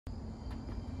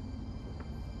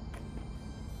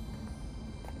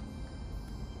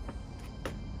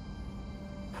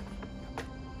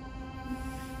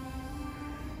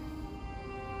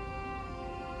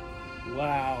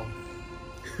Wow.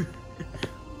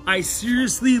 I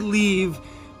seriously leave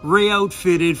Ray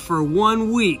Outfitted for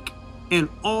 1 week, and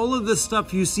all of the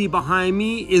stuff you see behind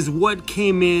me is what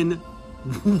came in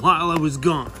while I was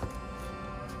gone.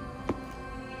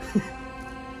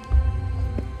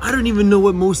 I don't even know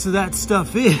what most of that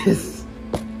stuff is.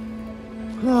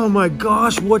 Oh my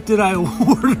gosh, what did I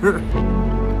order?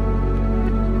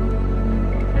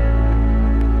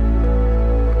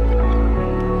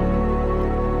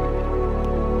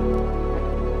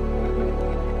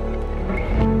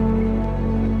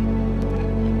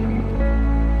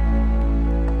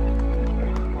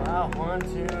 Wow, 1,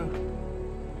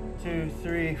 2,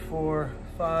 3, 4,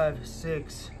 5,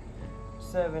 6,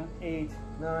 7, 8,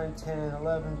 9, 10,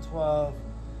 11, 12,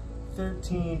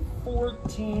 13,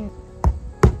 14.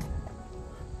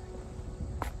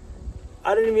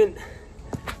 I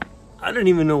don't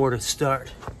even know where to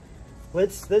start.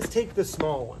 Let's take the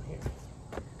small one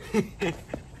here.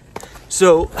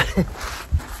 So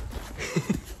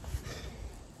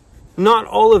not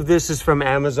all of this is from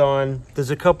Amazon. There's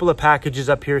a couple of packages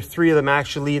up here, 3 of them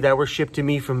actually, that were shipped to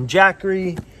me from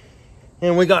Jackery.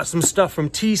 And we got some stuff from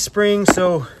Teespring.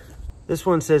 So this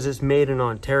one says it's made in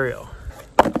Ontario.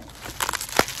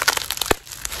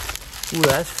 Ooh,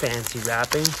 that's fancy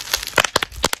wrapping.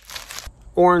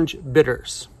 Orange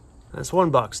bitters. That's 1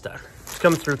 box done. It's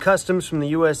come through customs from the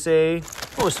USA.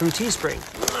 Oh, it's from Teespring.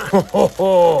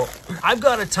 I've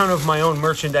got a ton of my own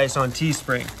merchandise on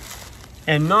Teespring,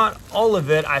 and not all of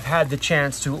it I've had the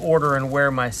chance to order and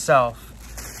wear myself.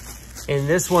 And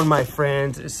this one, my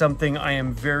friends, is something I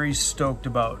am very stoked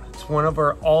about. It's one of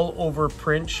our all over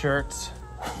print shirts.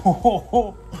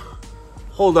 Hold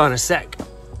on a sec.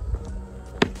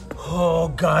 Oh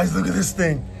guys, look at this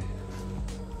thing.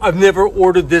 I've never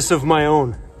ordered this of my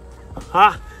own.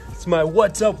 Huh? It's my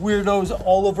What's Up Weirdos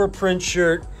all over print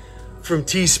shirt from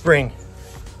Teespring.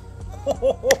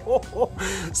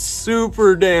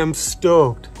 Super damn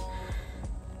stoked.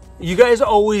 You guys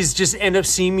always just end up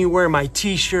seeing me wear my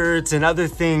t-shirts and other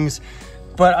things,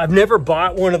 but I've never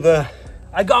bought one of the,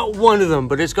 I got one of them,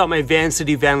 but it's got my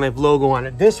VANCITY VANLIFE logo on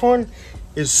it. This one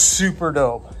is super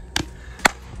dope.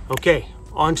 Okay,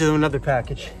 on to another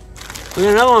package. We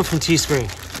got another one from Teespring.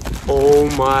 Oh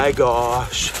my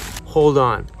gosh. Hold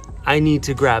on. I need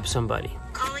to grab somebody.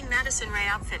 Calling Madison Ray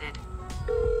Outfitted.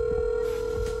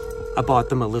 I bought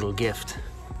them a little gift.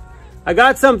 I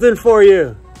got something for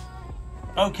you.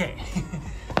 Okay.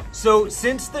 So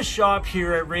since the shop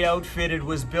here at Ray Outfitted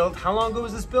was built, how long ago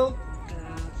was this built?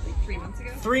 Like 3 months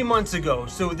ago. 3 months ago.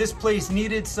 So this place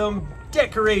needed some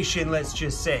decoration, let's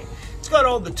just say. It's got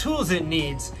all the tools it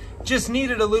needs. Just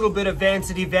needed a little bit of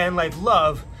VANCITY VANLIFE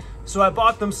love. So I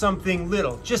bought them something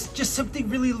little. Just something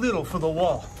really little for the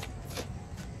wall.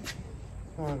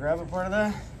 Want to grab a part of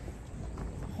that?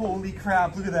 Holy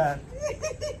crap, look at that.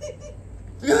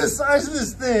 Look at the size of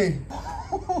this thing.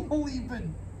 Holy, but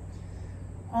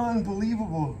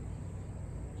unbelievable.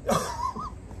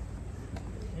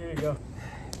 Here you go.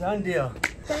 Done deal.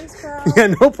 Thanks, Carl.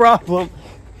 Yeah, no problem.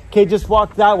 Okay, just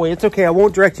walk that way. It's okay. I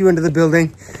won't direct you into the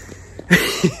building.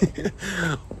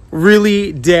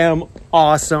 Really damn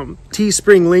awesome.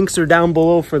 Teespring links are down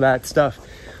below for that stuff.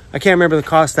 I can't remember the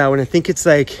cost of that one. I think it's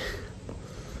like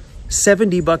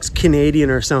 70 bucks Canadian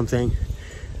or something.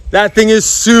 That thing is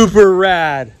super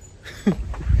rad.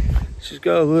 She's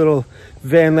got a little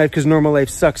van life because normal life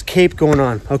sucks cape going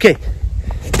on. Okay,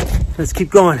 let's keep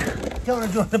going. Telling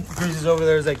the cruises over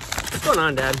there is like, what's going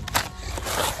on, Dad?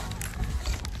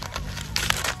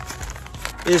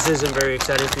 This isn't very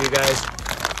exciting for you guys.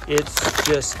 It's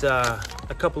just a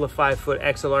couple of 5-foot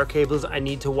XLR cables. I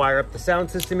need to wire up the sound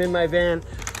system in my van,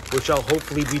 which I'll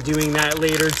hopefully be doing that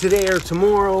later today or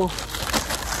tomorrow.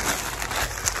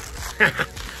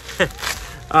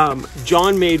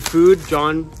 John made food.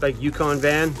 John, like Yukon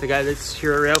Van, the guy that's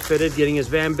here outfitted, getting his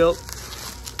van built.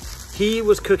 He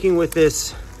was cooking with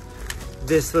this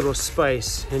little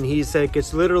spice, and he's like,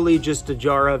 it's literally just a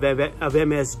jar of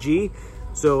MSG.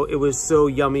 So it was so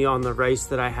yummy on the rice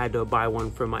that I had to buy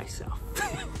one for myself.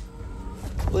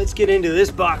 Let's get into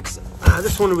this box.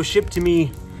 This one was shipped to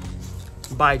me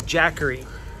by Jackery.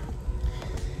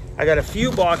 I got a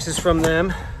few boxes from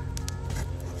them.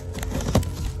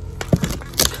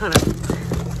 Kind of.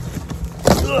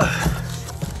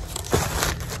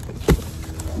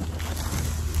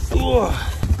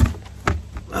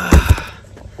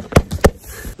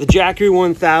 The Jackery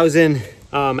 1000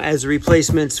 as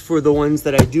replacements for the ones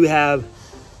that I do have.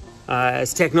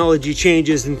 As technology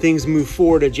changes and things move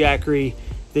forward at Jackery,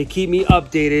 they keep me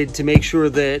updated to make sure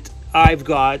that I've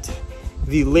got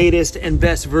the latest and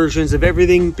best versions of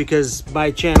everything, because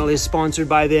my channel is sponsored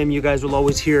by them. You guys will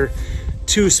always hear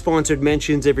 2 sponsored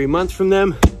mentions every month from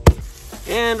them,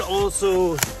 and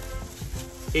also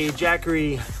a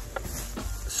Jackery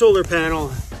solar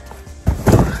panel.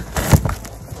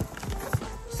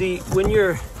 See, when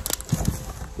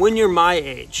you're my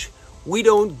age, we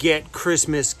don't get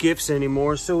Christmas gifts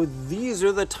anymore, so these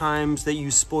are the times that you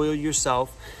spoil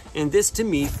yourself, and this to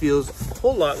me feels a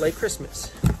whole lot like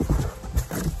Christmas.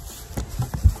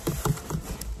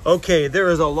 Okay, there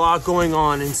is a lot going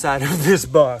on inside of this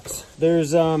box.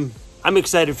 I'm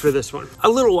excited for this one. A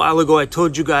little while ago, I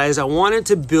told you guys I wanted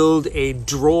to build a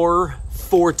drawer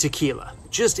for tequila,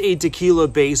 just a tequila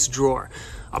based drawer.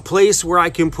 A place where I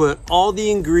can put all the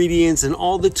ingredients and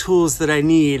all the tools that I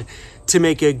need to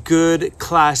make a good,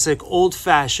 classic,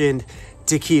 old-fashioned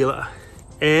tequila.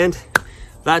 And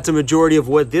that's a majority of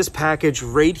what this package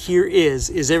right here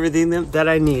is everything that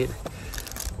I need.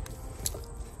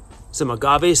 Some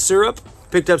agave syrup,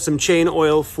 picked up some chain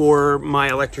oil for my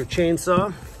electric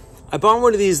chainsaw. I bought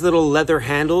one of these little leather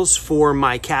handles for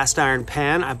my cast iron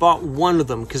pan. I bought one of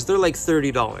them because they're like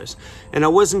 $30 and I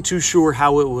wasn't too sure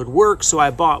how it would work, so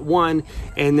I bought one,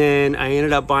 and then I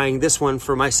ended up buying this one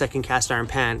for my second cast iron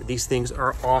pan. These things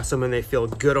are awesome and they feel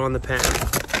good on the pan.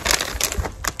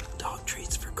 Dog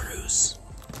treats for Cruz.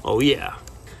 Oh yeah.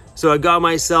 So I got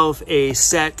myself a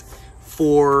set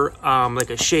for like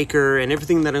a shaker and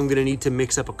everything that I'm gonna need to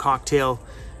mix up a cocktail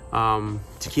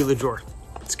tequila drawer.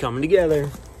 It's coming together.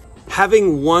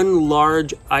 Having one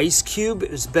large ice cube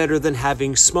is better than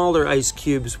having smaller ice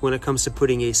cubes when it comes to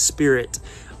putting a spirit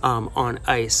on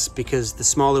ice, because the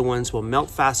smaller ones will melt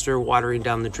faster, watering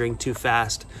down the drink too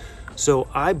fast. So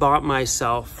I bought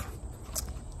myself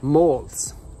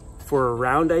molds for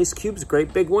round ice cubes,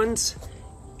 great big ones,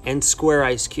 and square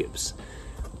ice cubes.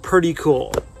 Pretty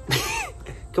cool.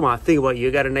 Come on, think about it. You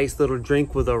got a nice little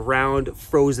drink with a round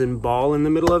frozen ball in the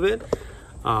middle of it.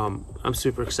 I'm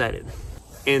super excited.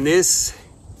 And this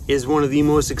is one of the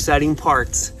most exciting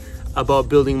parts about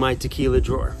building my tequila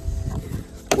drawer,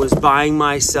 was buying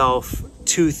myself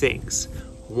 2 things.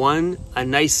 One, a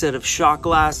nice set of shot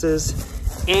glasses,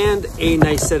 and a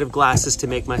nice set of glasses to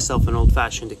make myself an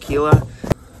old-fashioned tequila.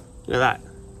 Look at that.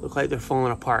 Look like they're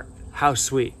falling apart. How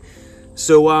sweet.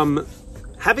 So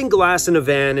having glass in a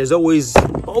van is always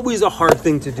a hard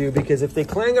thing to do, because if they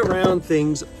clang around,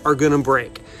 things are gonna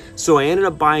break. So I ended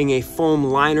up buying a foam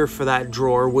liner for that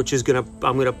drawer, which is I'm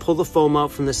gonna pull the foam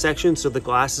out from the section so the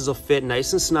glasses will fit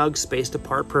nice and snug, spaced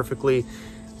apart perfectly.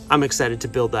 I'm excited to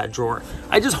build that drawer.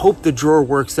 I just hope the drawer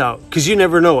works out, because you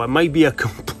never know, it might be a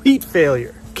complete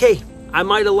failure. Okay, I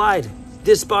might have lied.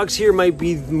 This box here might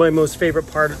be my most favorite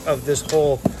part of this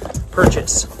whole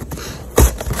purchase.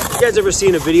 You guys ever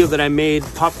seen a video that I made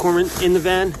popcorn in the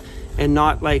van and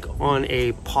not like on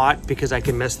a pot, because I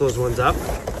can mess those ones up?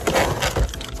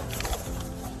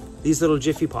 These little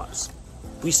Jiffy Pops.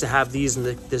 We used to have these in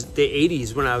the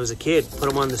 80s when I was a kid. Put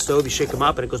them on the stove, you shake them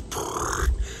up and it goes,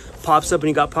 pops up and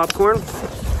you got popcorn.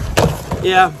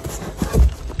 Yeah,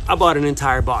 I bought an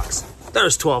entire box.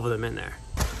 There's 12 of them in there.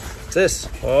 What's this?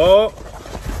 Oh.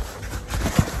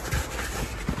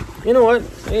 You know what?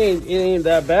 It ain't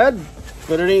that bad,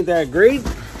 but it ain't that great.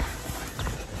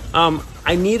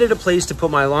 I needed a place to put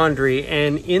my laundry,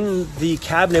 and in the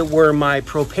cabinet where my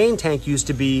propane tank used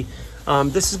to be,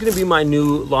 this is going to be my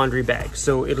new laundry bag.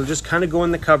 So it'll just kind of go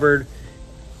in the cupboard.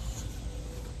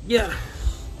 Yeah,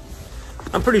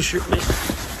 I'm pretty sure.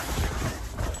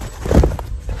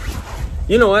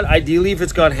 You know what? Ideally, if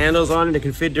it's got handles on it, it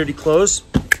can fit dirty clothes.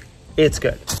 It's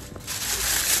good.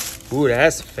 Ooh,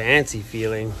 that's fancy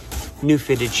feeling. New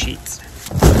fitted sheets.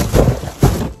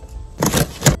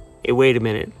 Hey, wait a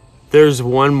minute. There's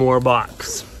one more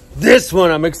box. This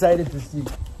one I'm excited to see.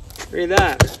 Read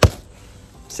that.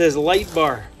 It says light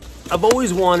bar. I've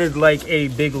always wanted like a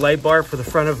big light bar for the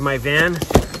front of my van,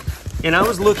 and I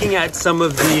was looking at some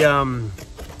of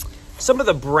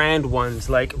the brand ones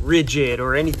like Rigid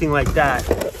or anything like that,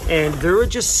 and they were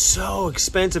just so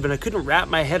expensive, and I couldn't wrap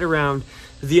my head around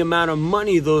the amount of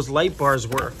money those light bars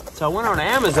were. So I went on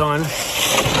Amazon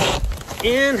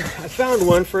and I found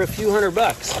one for a few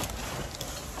 $100.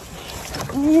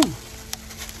 Ooh.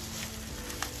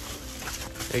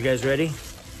 Are you guys ready?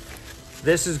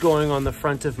 This is going on the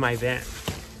front of my van.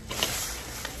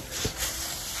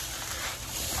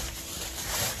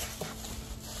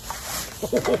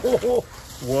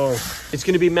 Whoa. It's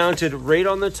going to be mounted right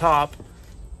on the top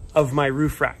of my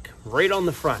roof rack, right on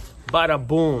the front. Bada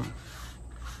boom.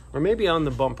 Or maybe on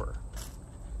the bumper.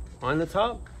 On the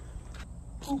top?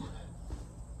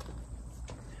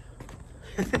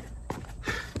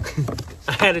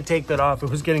 I had to take that off. It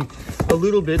was getting a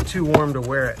little bit too warm to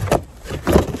wear it.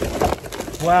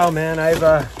 Wow, man,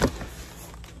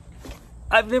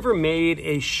 I've never made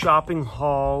a shopping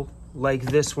haul like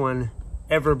this one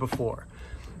ever before.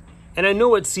 And I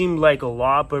know it seemed like a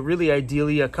lot, but really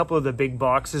ideally a couple of the big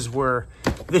boxes were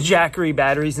the Jackery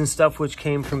batteries and stuff, which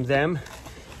came from them.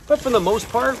 But for the most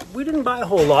part, we didn't buy a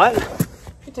whole lot.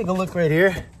 Take a look right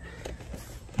here.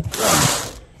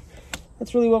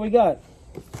 That's really what we got.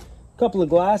 A couple of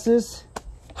glasses.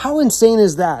 How insane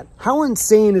is that? How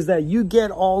insane is that you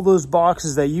get all those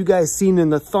boxes that you guys seen in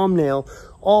the thumbnail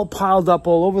all piled up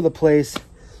all over the place,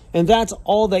 and that's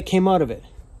all that came out of it.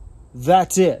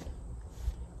 That's it.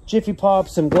 Jiffy Pop,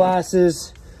 some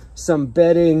glasses, some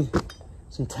bedding,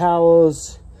 some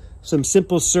towels, some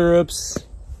simple syrups,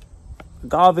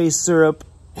 agave syrup,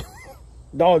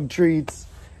 dog treats,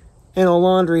 and a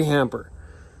laundry hamper.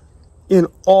 In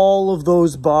all of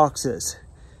those boxes.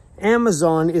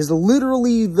 Amazon is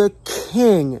literally the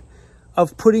king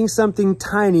of putting something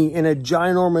tiny in a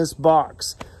ginormous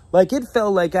box. Like, it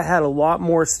felt like I had a lot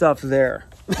more stuff there.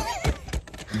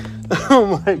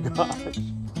 Oh my gosh.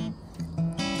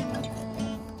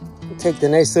 Take the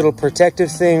nice little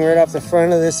protective thing right off the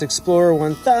front of this Explorer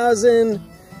 1000.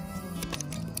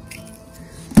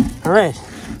 All right,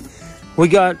 we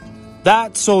got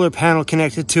that solar panel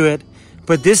connected to it,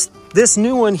 but this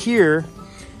new one here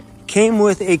came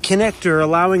with a connector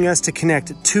allowing us to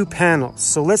connect 2 panels.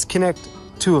 So let's connect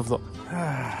 2 of them.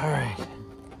 All right.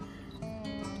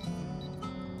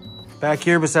 Back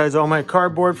here, besides all my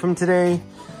cardboard from today,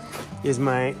 is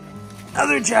my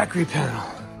other Jackery panel.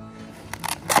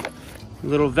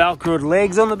 Little Velcroed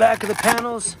legs on the back of the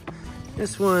panels.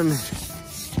 This one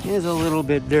is a little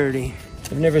bit dirty.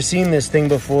 I've never seen this thing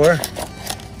before.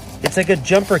 It's like a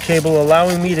jumper cable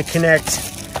allowing me to connect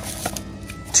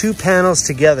 2 panels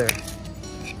together.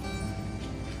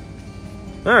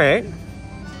 All right.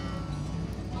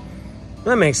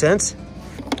 That makes sense.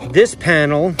 This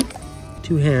panel,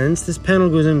 2 hands, this panel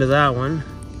goes into that one.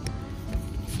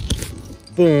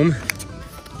 Boom.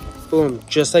 Boom,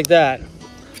 just like that.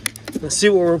 Let's see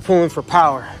what we're pulling for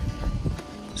power.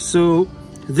 So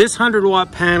this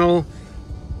 100-watt panel,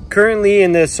 currently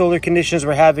in the solar conditions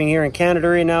we're having here in Canada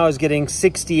right now, is getting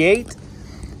 68.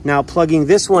 Now plugging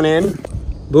this one in,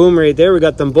 boom, right there, we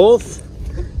got them both.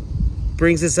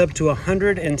 Brings us up to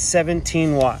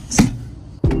 117 watts.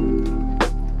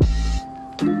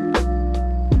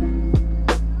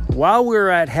 While we were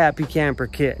at Happy Camper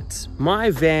Kids, my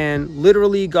van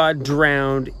literally got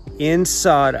drowned in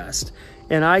sawdust.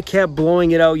 And I kept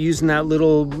blowing it out using that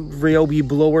little Renogy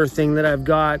blower thing that I've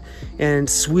got and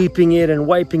sweeping it and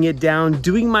wiping it down,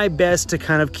 doing my best to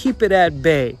kind of keep it at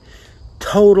bay.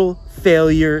 Total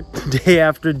failure day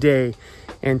after day.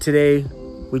 And today,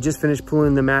 we just finished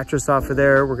pulling the mattress off of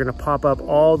there. We're gonna pop up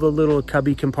all the little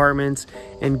cubby compartments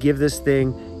and give this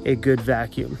thing a good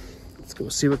vacuum. Let's go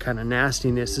see what kind of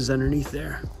nastiness is underneath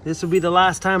there. This will be the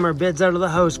last time our bed's out of the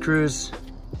house, crews.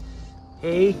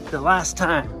 Hey, the last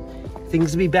time.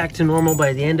 Things will be back to normal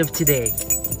by the end of today.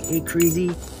 Hey,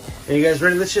 crazy. Are you guys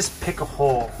ready? Let's just pick a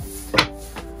hole.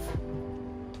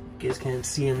 You guys can't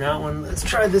see in that one. Let's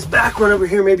try this back one over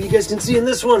here. Maybe you guys can see in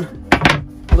this one.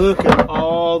 Look at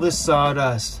all the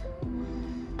sawdust.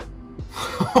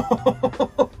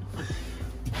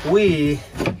 We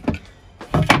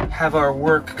have our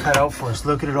work cut out for us.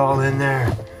 Look at it all in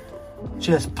there.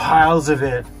 Just piles of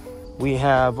it. We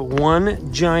have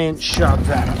one giant shop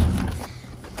vac.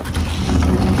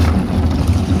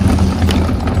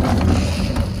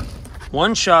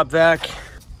 One shop vac,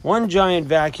 one giant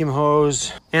vacuum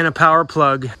hose, and a power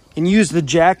plug. And use the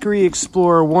Jackery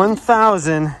Explorer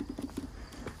 1000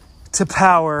 to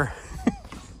power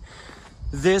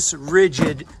this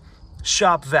rigid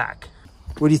shop vac.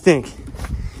 What do you think?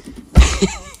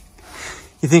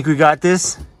 You think we got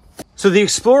this? So the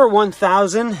Explorer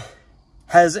 1000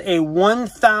 has a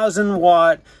 1000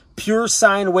 watt pure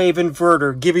sine wave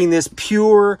inverter, giving this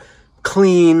pure,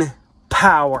 clean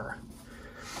power.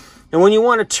 And when you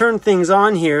want to turn things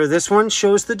on here, this one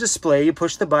shows the display. You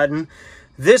push the button.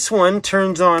 This one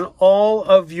turns on all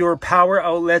of your power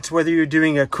outlets, whether you're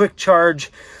doing a quick charge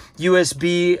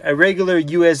USB, a regular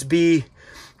USB,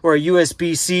 or a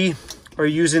USB-C, or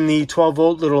using the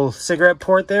 12-volt little cigarette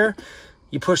port there.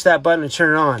 You push that button to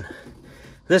turn it on.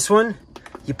 This one,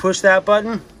 you push that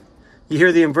button, you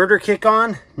hear the inverter kick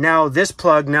on. Now this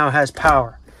plug now has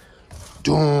power.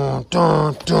 Dun,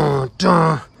 dun, dun,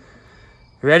 dun.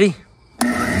 Ready?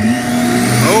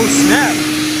 Oh snap!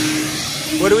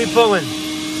 What are we pulling?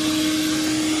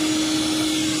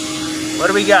 What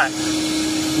do we got?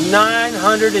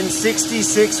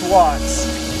 966 watts.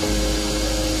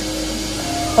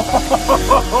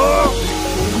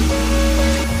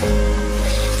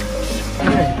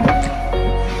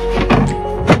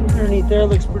 underneath there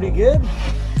looks pretty good.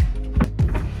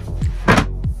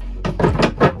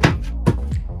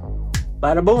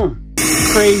 Bada boom.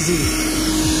 Crazy.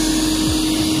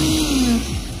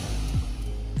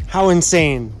 How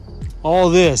insane. All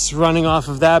this running off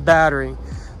of that battery.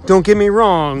 Don't get me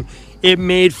wrong, it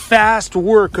made fast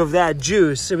work of that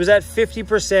juice. It was at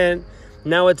 50%,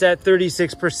 now it's at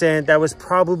 36%. That was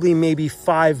probably maybe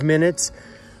 5 minutes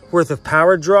worth of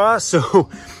power draw. So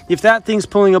if that thing's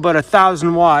pulling about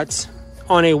 1,000 watts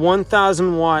on a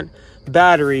 1,000 watt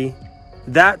battery,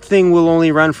 that thing will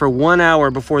only run for 1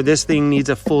 hour before this thing needs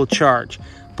a full charge.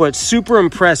 But super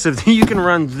impressive that you can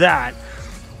run that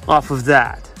off of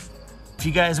that. If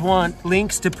you guys want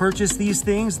links to purchase these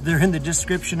things, they're in the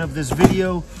description of this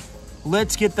video.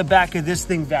 Let's get the back of this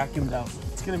thing vacuumed out.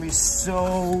 It's gonna be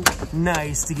so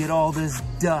nice to get all this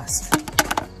dust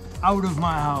out of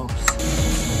my house.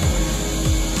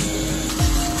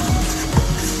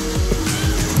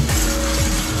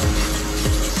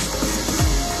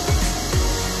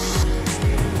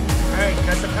 All right,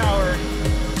 cut the power.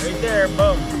 Right there,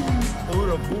 boom.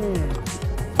 Ooh, boom.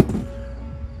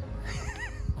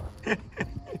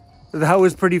 That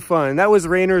was pretty fun. That was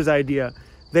Rainer's idea.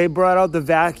 They brought out the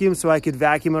vacuum so I could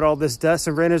vacuum out all this dust.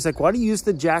 And Rainer's like, why do you use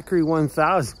the Jackery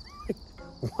 1000?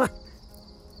 What?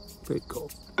 Pretty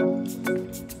cool.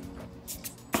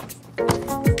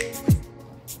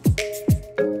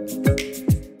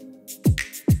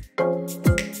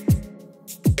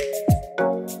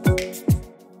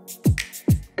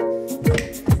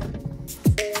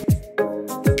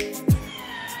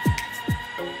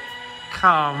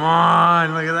 Come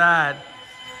on, look at that.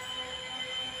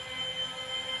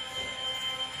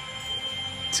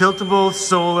 Tiltable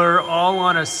solar, all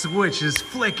on a switch. Just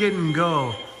flick it and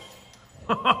go.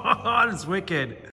 It's wicked.